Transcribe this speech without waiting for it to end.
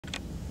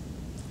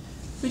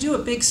We do a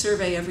big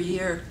survey every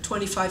year,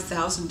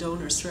 25,000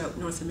 donors throughout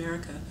North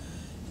America.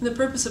 And the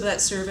purpose of that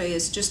survey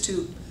is just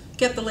to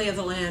get the lay of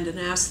the land and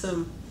ask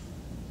them,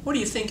 what are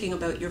you thinking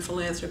about your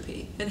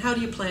philanthropy? And how do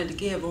you plan to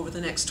give over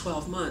the next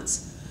 12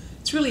 months?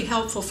 It's really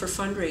helpful for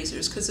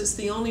fundraisers because it's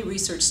the only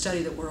research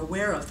study that we're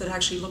aware of that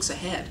actually looks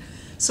ahead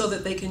so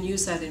that they can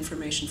use that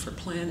information for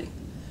planning.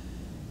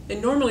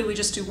 And normally we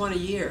just do one a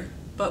year,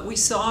 but we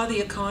saw the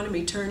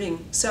economy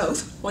turning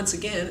south once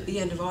again at the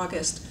end of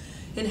August,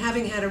 and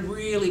having had a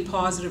really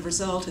positive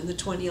result in the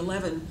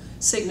 2011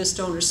 Cygnus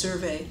donor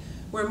survey,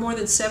 where more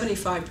than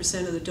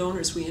 75% of the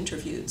donors we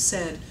interviewed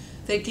said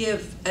they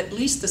give at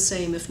least the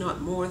same, if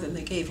not more, than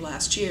they gave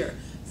last year.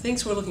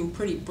 Things were looking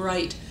pretty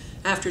bright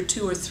after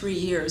 2 or 3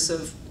 years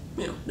of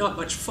not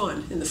much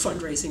fun in the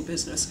fundraising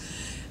business.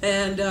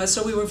 And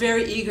so we were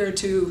very eager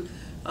to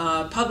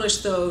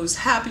publish those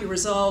happy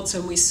results,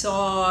 and we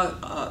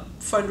saw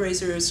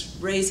fundraisers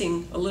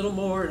raising a little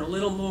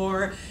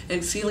more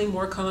and feeling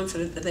more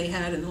confident than they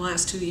had in the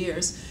last 2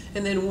 years.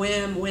 And then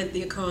wham went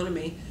the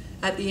economy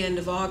at the end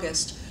of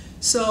August.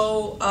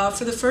 So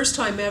for the first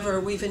time ever,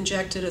 we've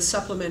injected a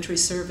supplementary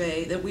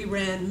survey that we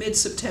ran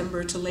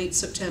mid-September to late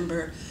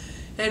September,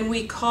 and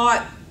we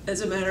caught,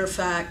 as a matter of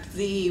fact,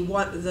 the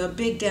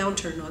big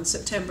downturn on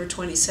September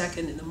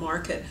 22nd in the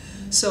market.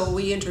 So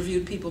we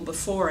interviewed people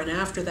before and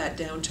after that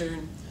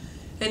downturn.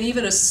 And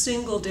even a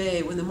single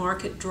day when the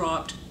market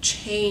dropped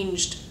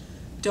changed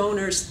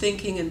donors'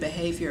 thinking and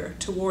behavior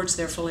towards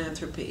their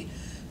philanthropy.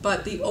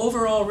 But the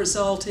overall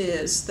result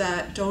is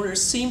that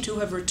donors seem to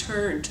have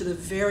returned to the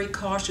very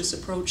cautious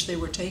approach they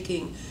were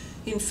taking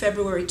in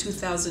February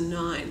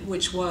 2009,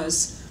 which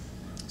was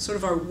sort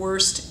of our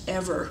worst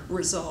ever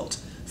result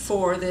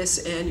for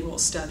this annual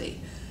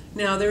study.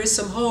 Now, there is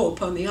some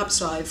hope on the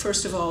upside.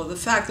 First of all, the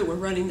fact that we're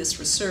running this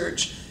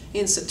research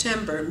in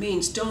September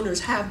means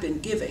donors have been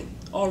giving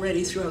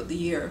already throughout the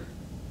year.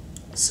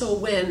 So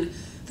when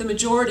the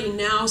majority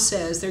now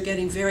says they're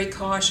getting very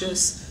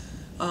cautious,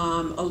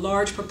 a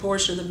large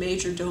proportion of the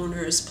major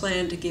donors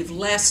plan to give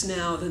less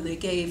now than they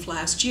gave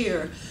last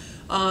year,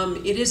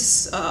 it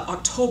is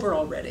October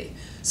already.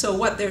 So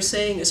what they're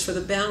saying is for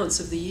the balance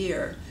of the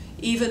year,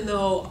 even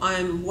though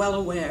I'm well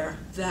aware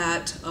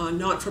that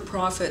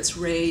not-for-profits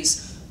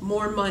raise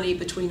more money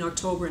between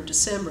October and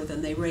December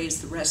than they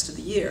raise the rest of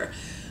the year,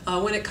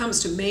 when it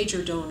comes to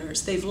major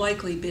donors, they've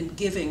likely been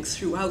giving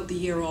throughout the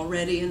year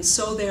already, and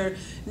so their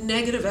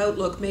negative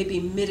outlook may be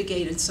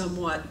mitigated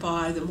somewhat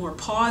by the more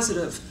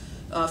positive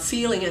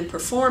feeling and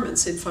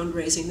performance in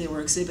fundraising they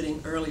were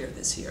exhibiting earlier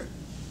this year.